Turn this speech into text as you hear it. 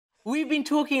We've been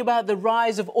talking about the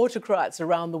rise of autocrats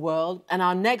around the world, and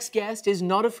our next guest is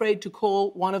not afraid to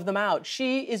call one of them out.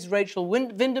 She is Rachel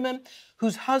Vindman,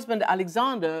 whose husband,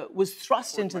 Alexander, was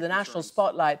thrust into the national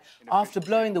spotlight after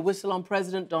blowing the whistle on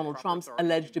President Donald Trump's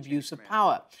alleged abuse of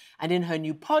power. And in her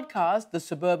new podcast, The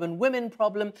Suburban Women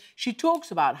Problem, she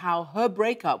talks about how her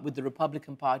breakup with the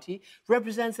Republican Party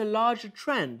represents a larger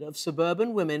trend of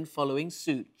suburban women following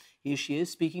suit. Here she is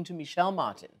speaking to Michel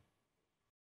Martin.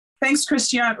 Thanks,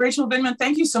 Christiane. Rachel Vindman,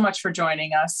 thank you so much for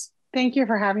joining us. Thank you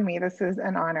for having me. This is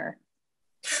an honor.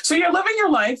 So you're living your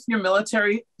life, your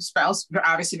military spouse. You're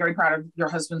obviously very proud of your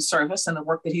husband's service and the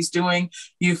work that he's doing.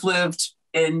 You've lived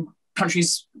in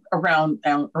countries around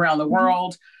the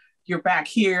world. You're back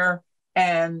here,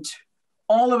 and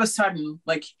all of a sudden,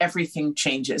 like, everything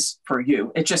changes for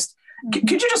you. It just, could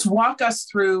you just walk us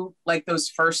through, like, those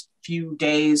first few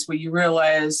days where you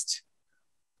realized,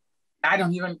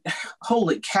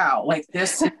 holy cow, like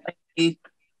this,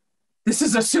 this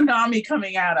is a tsunami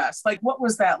coming at us. Like, what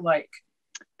was that like?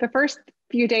 The first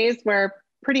few days were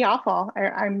pretty awful.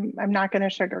 I'm not going to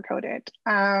sugarcoat it.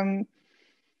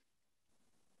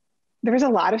 There was a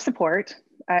lot of support,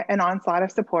 an onslaught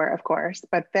of support, of course,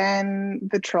 but then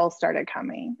the trolls started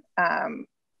coming. And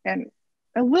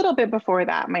a little bit before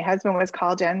that, my husband was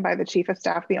called in by the Chief of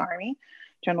Staff of the Army,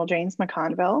 General James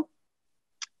McConville.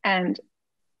 And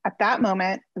at that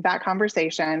moment, that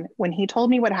conversation, when he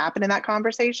told me what happened in that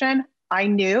conversation, I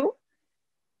knew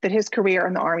that his career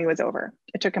in the Army was over.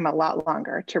 It took him a lot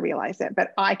longer to realize it,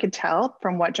 but I could tell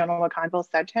from what General McConville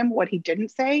said to him, what he didn't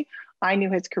say, I knew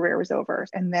his career was over.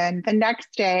 And then the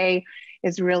next day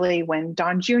is really when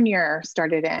Don Jr.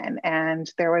 started in,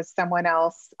 and there was someone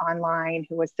else online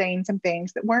who was saying some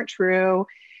things that weren't true.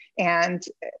 And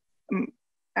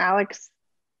Alex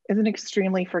is an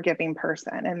extremely forgiving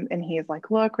person. And he's like,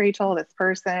 look, Rachel, this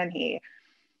person,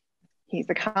 he's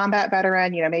a combat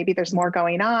veteran, maybe there's more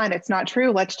going on. It's not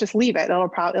true. Let's just leave it.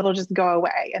 It'll just go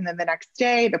away. And then the next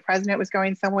day, the president was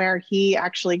going somewhere. He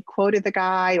actually quoted the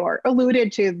guy or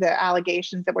alluded to the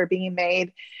allegations that were being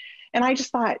made. And I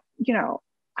just thought,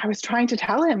 I was trying to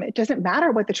tell him, it doesn't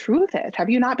matter what the truth is. Have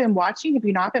you not been watching? Have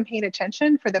you not been paying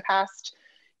attention for the past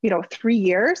 3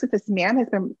 years that this man has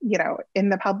been, in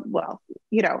the public,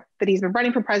 that he's been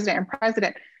running for president and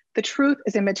president? The truth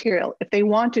is immaterial. If they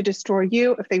want to destroy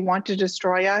you, if they want to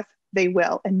destroy us, they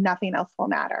will, and nothing else will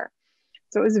matter.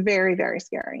 So it was very, very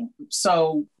scary.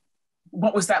 So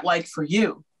what was that like for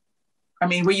you? I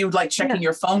mean, were you like checking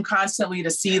your phone constantly to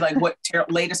see like what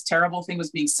latest terrible thing was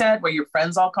being said? Were your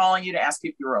friends all calling you to ask you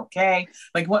if you were okay?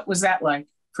 Like, what was that like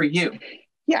for you?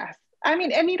 Yes. I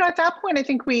mean, and at that point, I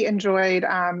think we enjoyed,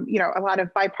 a lot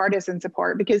of bipartisan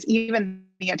support, because even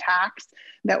the attacks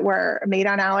that were made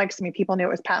on Alex, I mean, people knew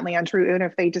it was patently untrue, even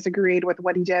if they disagreed with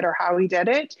what he did or how he did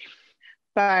it.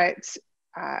 But,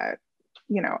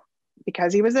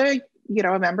 because he was a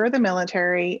member of the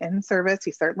military in service,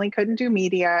 he certainly couldn't do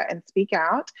media and speak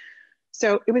out.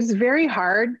 So it was very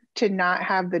hard to not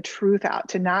have the truth out,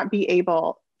 to not be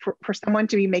able for someone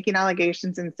to be making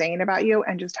allegations and saying about you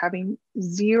and just having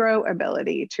zero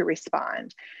ability to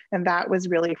respond. And that was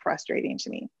really frustrating to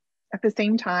me. At the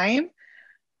same time,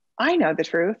 I know the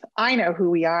truth. I know who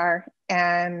we are.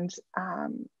 And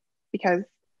because,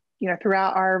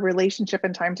 throughout our relationship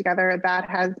and time together, that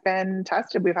has been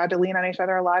tested. We've had to lean on each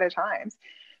other a lot of times.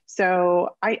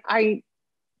 So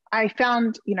I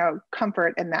found,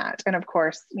 comfort in that. And of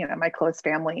course, my close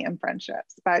family and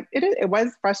friendships, but it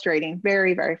was frustrating,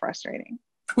 very, very frustrating.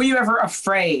 Were you ever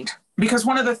afraid? Because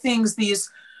one of the things these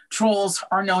trolls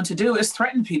are known to do is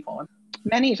threaten people.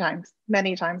 Many times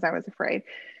I was afraid.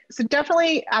 So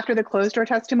definitely after the closed door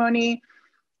testimony,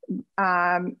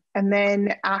 and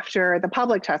then after the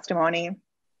public testimony,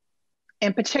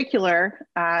 in particular,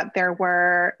 there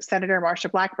were Senator Marsha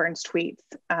Blackburn's tweets,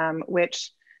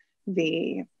 which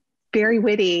the very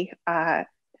witty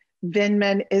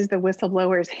Vindman is the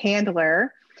whistleblower's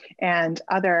handler and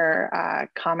other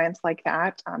comments like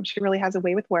that. She really has a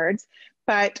way with words,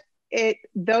 but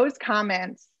those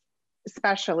comments,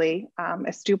 especially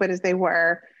as stupid as they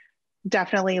were,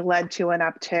 definitely led to an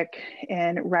uptick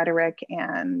in rhetoric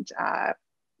and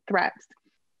threats.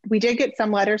 We did get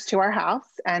some letters to our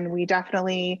house, and we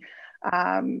definitely,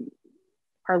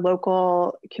 our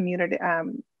local community,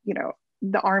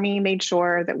 the Army made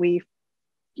sure that we,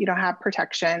 have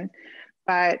protection,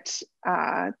 but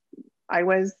I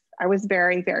was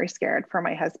very, very scared for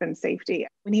my husband's safety.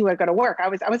 When he would go to work, I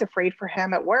was afraid for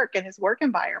him at work and his work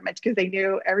environment, because they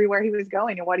knew everywhere he was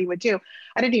going and what he would do.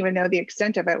 I didn't even know the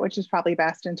extent of it, which is probably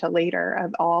best until later,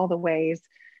 of all the ways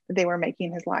that they were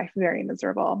making his life very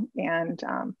miserable. And,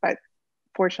 but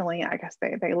fortunately, I guess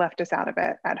they left us out of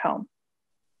it at home.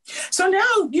 So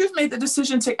now you've made the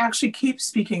decision to actually keep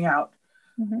speaking out.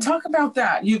 Mm-hmm. Talk about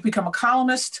that. You've become a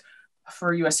columnist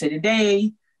for USA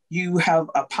Today. You have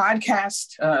a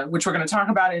podcast, which we're going to talk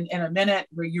about in a minute,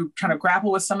 where you kind of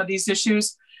grapple with some of these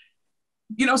issues.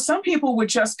 You know, some people would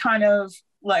just kind of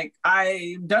like,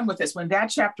 I'm done with this. When that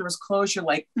chapter is closed, you're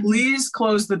like, please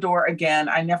close the door again.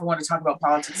 I never want to talk about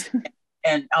politics again,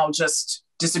 and I'll just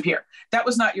disappear. That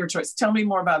was not your choice. Tell me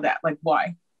more about that. Like,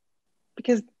 why?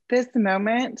 Because this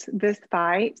moment, this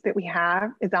fight that we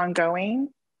have is ongoing,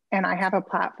 and I have a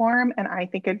platform, and I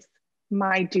think it's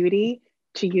my duty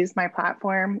to use my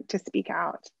platform to speak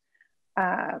out.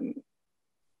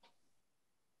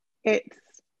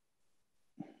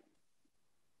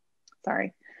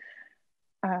 Sorry.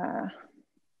 What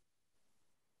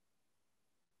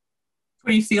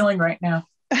are you feeling right now?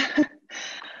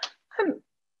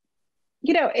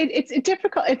 You know, it's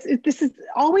difficult. This is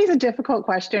always a difficult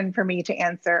question for me to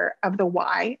answer, of the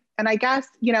why. And I guess,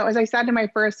 you know, as I said in my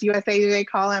first USA Today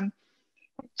column,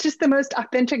 just the most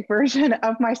authentic version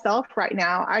of myself right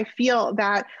now. I feel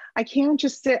that I can't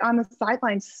just sit on the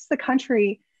sidelines. This is the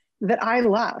country that I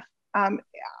love.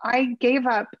 I gave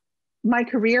up my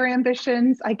career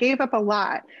ambitions. I gave up a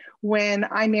lot when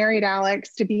I married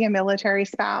Alex to be a military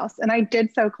spouse. And I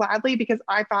did so gladly because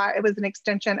I thought it was an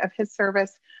extension of his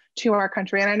service to our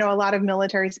country. And I know a lot of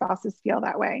military spouses feel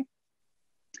that way.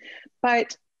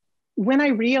 But when I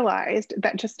realized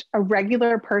that just a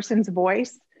regular person's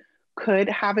voice could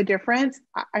have a difference,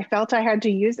 I felt I had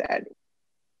to use it.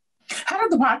 How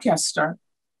did the podcast start?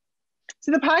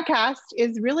 So the podcast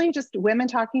is really just women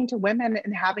talking to women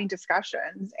and having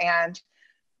discussions. And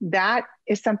that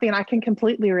is something I can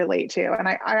completely relate to. And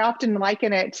I often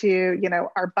liken it to, you know,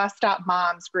 our bus stop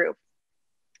moms group.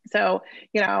 So,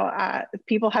 you know,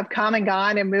 people have come and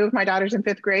gone and moved. My daughter's in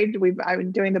 5th grade. I've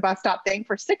been doing the bus stop thing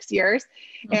for 6 years.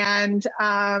 And,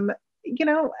 you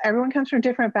know, everyone comes from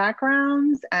different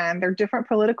backgrounds and they're different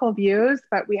political views,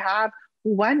 but we have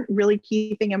one really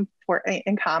key thing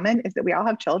in common is that we all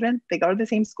have children. They go to the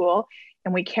same school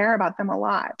and we care about them a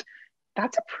lot.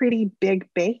 That's a pretty big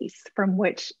base from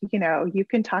which, you know, you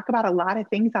can talk about a lot of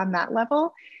things on that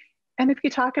level. And if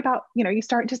you talk about, you know, you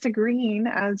start disagreeing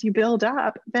as you build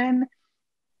up, then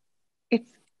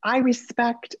I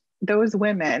respect those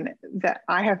women that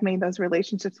I have made those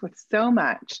relationships with so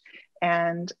much.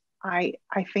 And I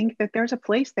think that there's a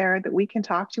place there that we can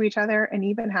talk to each other and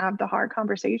even have the hard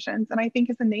conversations. And I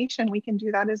think as a nation, we can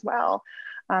do that as well.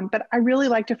 But I really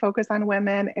like to focus on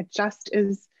women.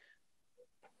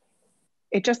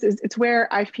 It's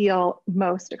where I feel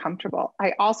most comfortable.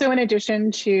 I also, in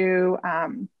addition to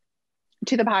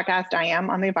the podcast, I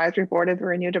am on the advisory board of the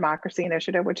Renew Democracy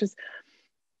Initiative, which is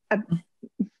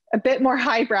a bit more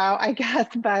highbrow, I guess.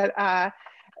 But I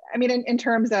mean, in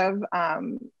terms of,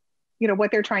 you know,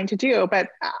 what they're trying to do, but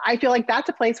I feel like that's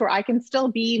a place where I can still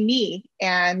be me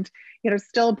and, you know,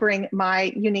 still bring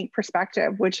my unique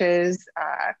perspective, which is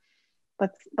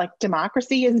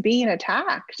democracy is being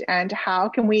attacked, and how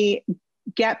can we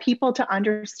get people to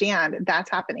understand that's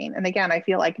happening? And again, I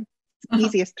feel like it's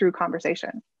easiest through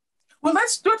conversation. Well,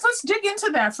 let's dig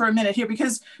into that for a minute here,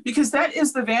 because that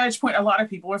is the vantage point a lot of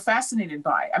people are fascinated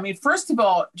by. I mean, first of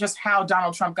all, just how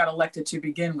Donald Trump got elected to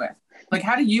begin with. Like,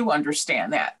 how do you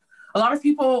understand that? A lot of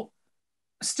people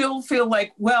still feel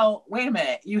like, well, wait a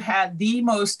minute, you had the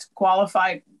most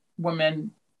qualified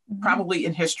woman probably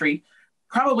in history,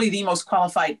 probably the most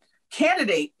qualified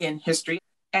candidate in history,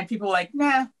 and people are like,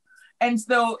 nah. And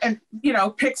you know,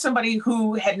 pick somebody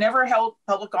who had never held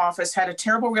public office, had a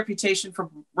terrible reputation for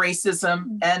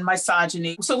racism and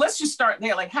misogyny. So let's just start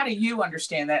there. Like, how do you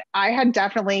understand that? I had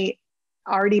definitely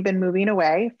already been moving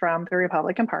away from the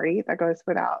Republican Party. That goes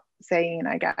without saying,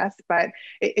 I guess, but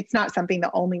it's not something that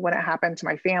only when it happened to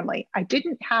my family. I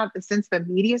didn't have the sense of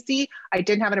immediacy. I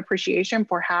didn't have an appreciation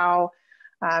for how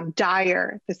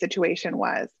dire the situation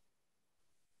was.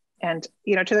 And,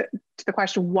 you know, to the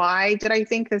question, why did I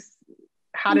think this,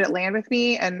 how did it land with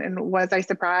me? And was I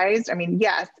surprised? I mean,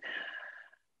 yes.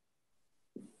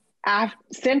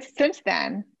 Since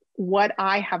then, what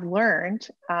I have learned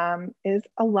is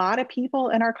a lot of people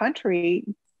in our country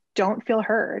don't feel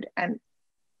heard. And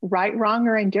right, wrong,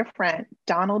 or indifferent,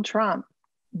 Donald Trump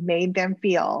made them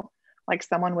feel like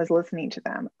someone was listening to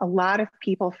them. A lot of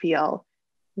people feel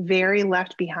very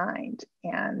left behind,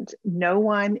 and no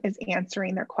one is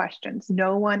answering their questions.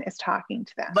 No one is talking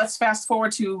to them. Let's fast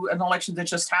forward to an election that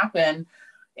just happened.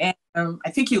 And I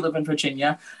think you live in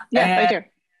Virginia. Yes, I do.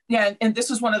 Yeah, and this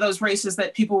was one of those races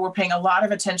that people were paying a lot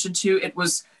of attention to. It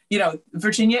was, you know,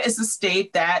 Virginia is the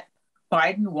state that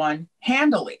Biden won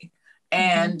handily.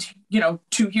 And,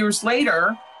 2 years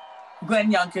later,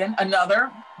 Glenn Youngkin,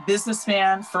 another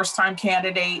businessman, first-time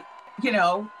candidate,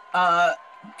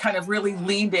 kind of really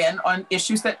leaned in on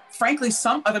issues that, frankly,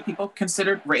 some other people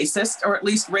considered racist or at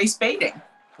least race baiting.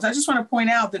 So I just want to point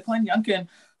out that Glenn Youngkin,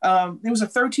 there was a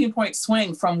 13-point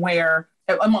swing from where,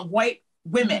 among white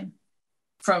women,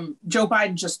 from Joe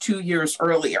Biden just 2 years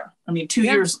earlier. I mean, 2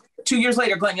 years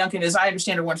later, Glenn Youngkin, as I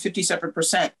understand it, won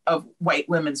 57% of white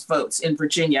women's votes in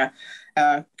Virginia,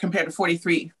 compared to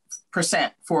 43%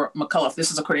 for McAuliffe.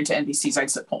 This is according to NBC's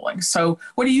exit polling. So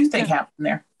what do you think happened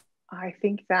there? I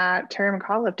think that Terry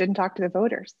McAuliffe didn't talk to the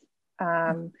voters.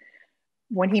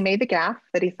 When he made the gaffe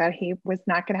that he said he was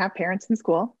not going to have parents in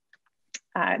school,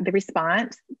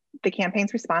 the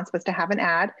campaign's response was to have an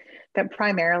ad that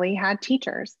primarily had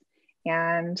teachers.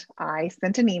 And I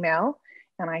sent an email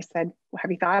and I said, have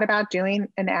you thought about doing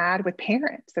an ad with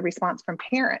parents, the response from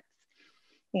parents?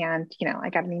 And, I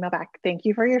got an email back, thank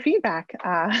you for your feedback.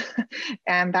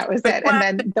 And that was it. And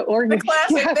then the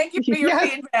organization, thank you for your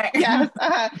feedback. Yes.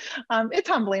 It's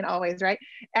humbling always, right?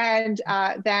 And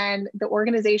then the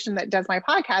organization that does my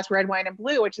podcast, Red, Wine, and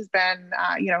Blue, which has been,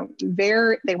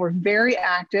 they were very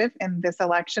active in this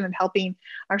election and helping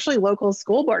actually local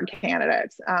school board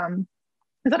candidates.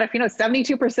 Is that if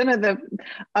 72%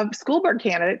 of school board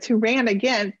candidates who ran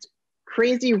against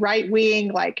crazy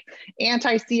right-wing, like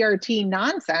anti-CRT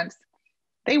nonsense,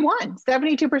 they won.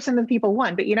 72% of the people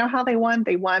won. But you know how they won?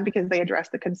 They won because they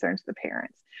addressed the concerns of the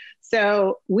parents.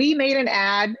 So we made an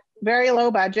ad, very low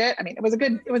budget. I mean, it was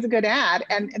a good ad.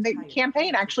 And the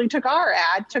campaign actually took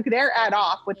their ad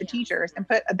off with the teachers and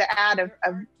put the ad of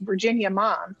Virginia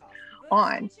moms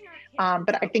on.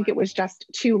 But I think it was just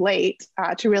too late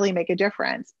to really make a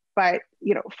difference. But,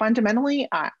 fundamentally,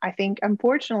 I think,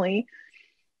 unfortunately,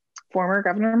 former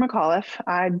Governor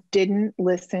McAuliffe didn't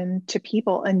listen to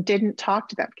people and didn't talk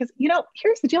to them. Because,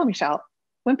 here's the deal, Michelle.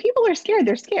 When people are scared,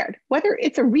 they're scared, whether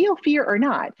it's a real fear or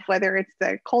not, whether it's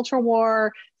the culture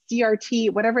war,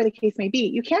 CRT, whatever the case may be.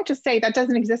 You can't just say that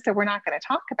doesn't exist, so we're not going to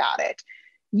talk about it.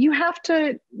 You have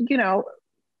to,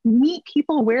 meet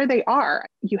people where they are.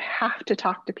 You have to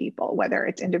talk to people, whether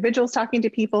it's individuals talking to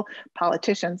people,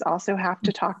 politicians also have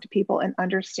to talk to people and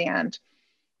understand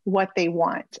what they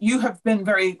want. You have been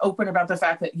very open about the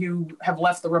fact that you have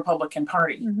left the Republican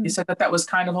Party. Mm-hmm. You said that was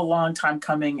kind of a long time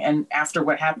coming. And after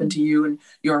what happened to you and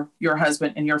your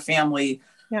husband and your family,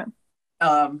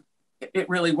 it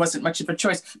really wasn't much of a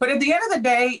choice. But at the end of the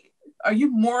day, are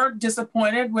you more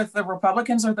disappointed with the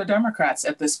Republicans or the Democrats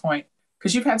at this point?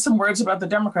 Because you've had some words about the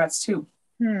Democrats too.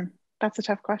 That's a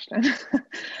tough question.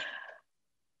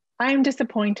 I'm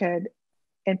disappointed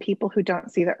in people who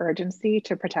don't see the urgency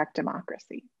to protect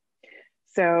democracy.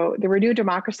 So the Renew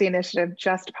Democracy Initiative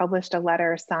just published a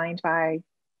letter signed by,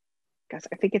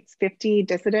 I think it's 50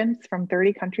 dissidents from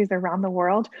 30 countries around the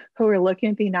world who are looking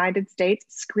at the United States,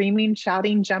 screaming,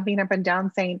 shouting, jumping up and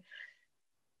down, saying,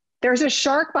 there's a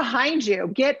shark behind you,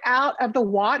 get out of the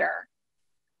water.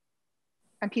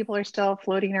 And people are still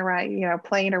floating around,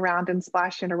 playing around and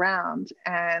splashing around.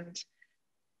 And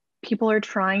people are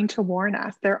trying to warn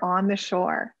us. They're on the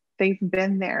shore. They've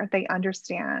been there. They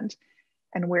understand.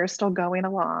 And we're still going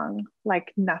along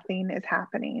like nothing is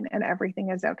happening and everything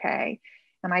is okay.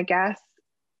 And I guess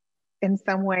in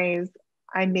some ways,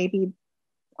 I may be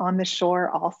on the shore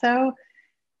also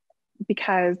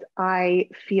because I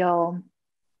feel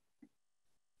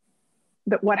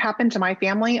that what happened to my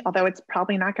family, although it's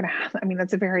probably not going to happen, I mean,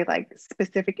 that's a very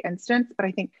specific instance, but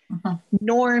I think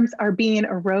norms are being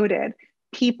eroded.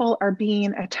 People are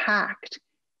being attacked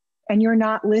and you're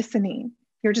not listening.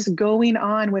 You're just going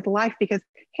on with life because,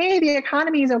 hey, the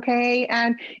economy is okay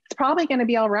and it's probably going to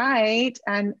be all right.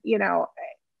 And,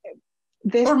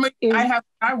 this or maybe I have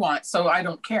what I want, so I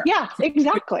don't care. Yeah,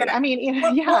 exactly. I mean, I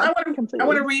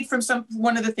want to read from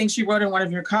one of the things she wrote in one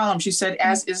of your columns. She said,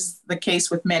 as is the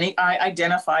case with many, I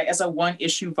identify as a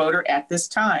one-issue voter at this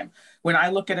time. When I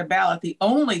look at a ballot, the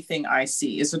only thing I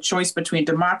see is a choice between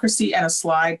democracy and a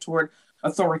slide toward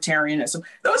authoritarianism.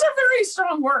 Those are very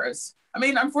strong words. I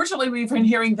mean, unfortunately, we've been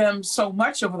hearing them so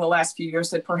much over the last few years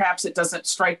that perhaps it doesn't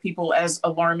strike people as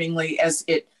alarmingly as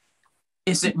it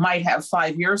might have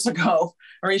 5 years ago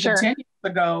or even 10 years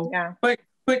ago. Yeah. But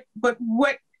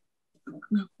what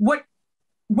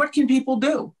can people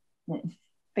do?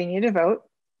 They need to vote.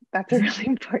 That's really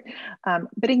important.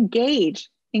 But engage,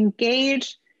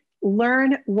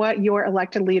 learn what your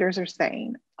elected leaders are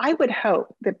saying. I would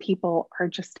hope that people are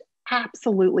just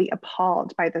absolutely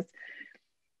appalled by this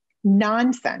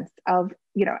nonsense of,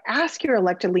 ask your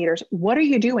elected leaders, what are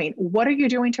you doing? What are you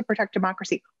doing to protect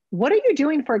democracy? What are you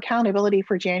doing for accountability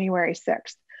for January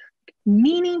 6th?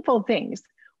 Meaningful things.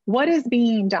 What is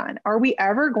being done? Are we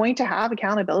ever going to have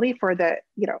accountability for the,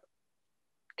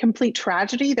 complete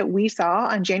tragedy that we saw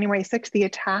on January 6th, the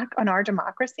attack on our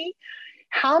democracy?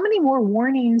 How many more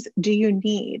warnings do you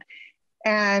need?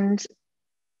 And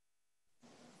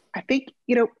I think,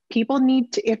 people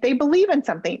need to, if they believe in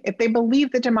something, if they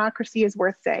believe that democracy is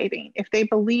worth saving, if they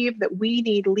believe that we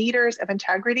need leaders of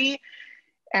integrity,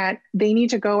 and they need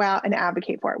to go out and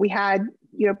advocate for it. We had,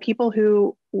 people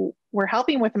who were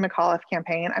helping with the McAuliffe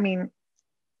campaign. I mean,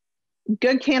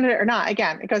 good candidate or not,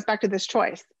 again, it goes back to this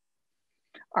choice.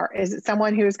 Or is it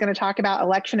someone who is going to talk about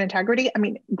election integrity? I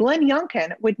mean, Glenn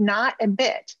Youngkin would not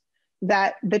admit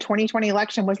that the 2020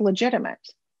 election was legitimate.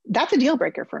 That's a deal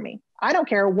breaker for me. I don't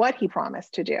care what he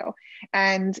promised to do.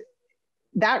 And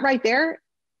that right there,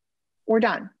 we're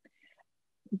done.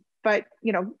 But,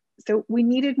 so we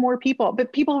needed more people,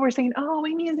 but people were saying, oh,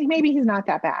 maybe he's not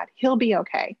that bad. He'll be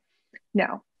okay.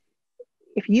 No.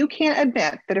 If you can't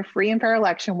admit that a free and fair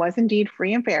election was indeed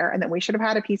free and fair, and that we should have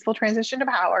had a peaceful transition to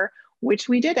power, which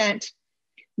we didn't,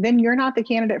 then you're not the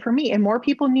candidate for me. And more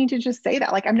people need to just say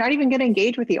that. Like, I'm not even going to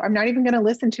engage with you. I'm not even going to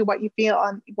listen to what you feel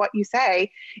on what you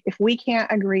say if we can't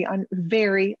agree on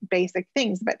very basic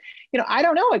things. But, I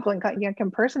don't know what Glenn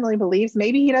Youngkin personally believes.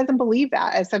 Maybe he doesn't believe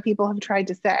that, as some people have tried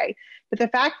to say. But the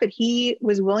fact that he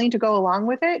was willing to go along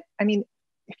with it, I mean,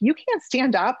 if you can't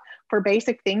stand up for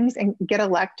basic things and get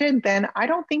elected, then I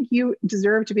don't think you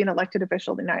deserve to be an elected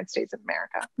official of the United States of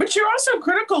America. But you're also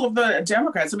critical of the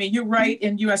Democrats. I mean, you write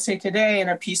in USA Today in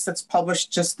a piece that's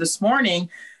published just this morning,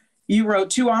 you wrote,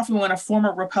 too often when a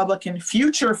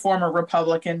future former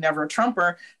Republican, never a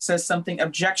Trumper, says something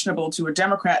objectionable to a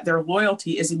Democrat, their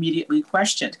loyalty is immediately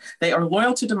questioned. They are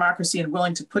loyal to democracy and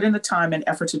willing to put in the time and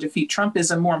effort to defeat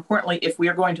Trumpism. More importantly, if we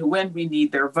are going to win, we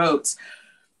need their votes.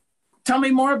 Tell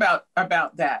me more about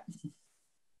that.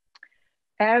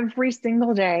 Every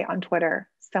single day on Twitter,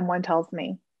 someone tells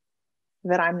me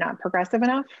that I'm not progressive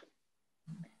enough,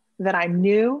 that I'm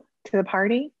new to the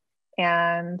party,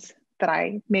 and that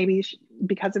I maybe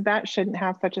because of that shouldn't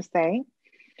have such a say.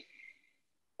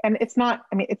 And it's not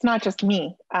just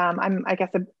me. I'm, I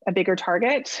guess, a bigger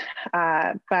target,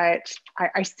 but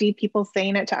I see people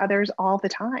saying it to others all the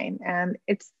time. And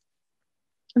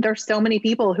there's so many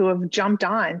people who have jumped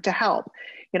on to help.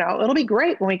 It'll be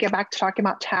great when we get back to talking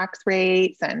about tax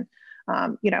rates and,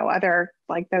 other,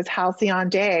 like those halcyon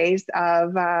days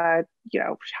of,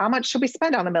 how much should we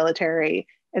spend on the military,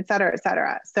 et cetera, et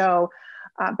cetera. So,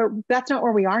 but that's not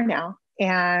where we are now.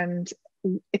 And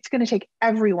it's going to take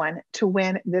everyone to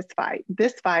win this fight.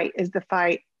 This fight is the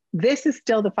fight. This is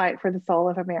still the fight for the soul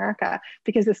of America,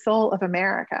 because the soul of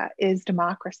America is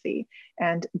democracy.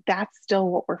 And that's still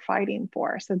what we're fighting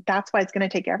for. So that's why it's going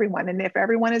to take everyone. And if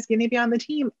everyone is going to be on the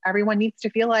team, everyone needs to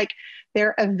feel like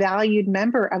they're a valued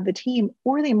member of the team,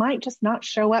 or they might just not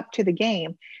show up to the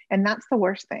game. And that's the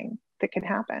worst thing that can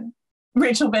happen.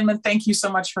 Rachel Vindman, thank you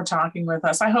so much for talking with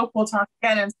us. I hope we'll talk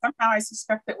again, and somehow I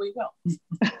suspect that we will.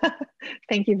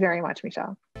 Thank you very much,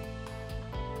 Michelle.